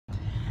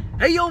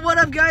Hey yo, what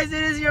up guys?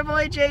 It is your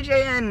boy JJ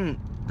and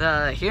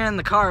here in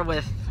the car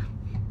with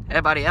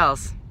everybody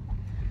else.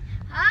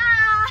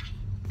 Hi!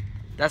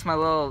 That's my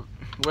little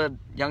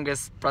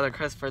youngest brother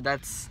Christopher.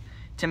 That's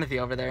Timothy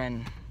over there,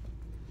 and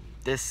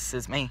this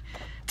is me.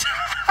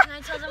 Can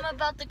I tell them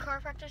about the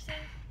chiropractor thing?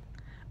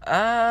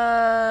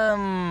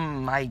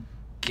 I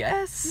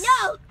guess?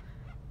 No!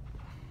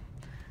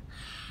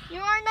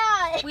 You are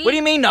not! What do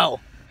you mean no?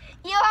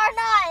 You are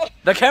not!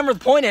 The camera's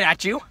pointed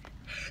at you.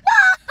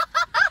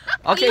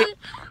 Okay.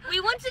 We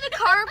went to the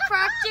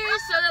chiropractor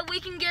so that we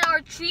can get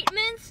our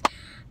treatments.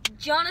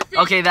 Jonathan.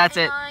 Okay, that's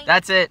it.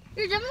 That's it.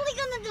 You're definitely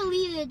gonna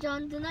delete it,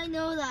 Jonathan. I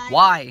know that.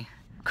 Why?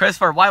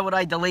 Christopher, why would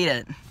I delete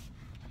it?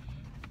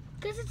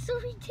 Because it's so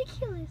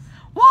ridiculous.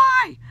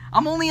 Why?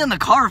 I'm only in the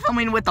car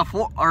filming with the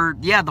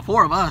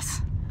four of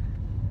us.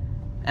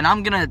 And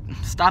I'm gonna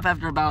stop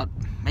after about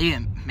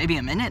maybe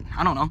a minute.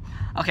 I don't know.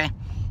 Okay.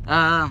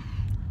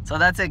 So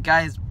that's it,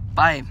 guys.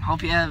 Bye.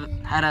 Hope you have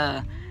had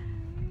a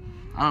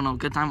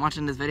good time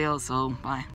watching this video. So bye.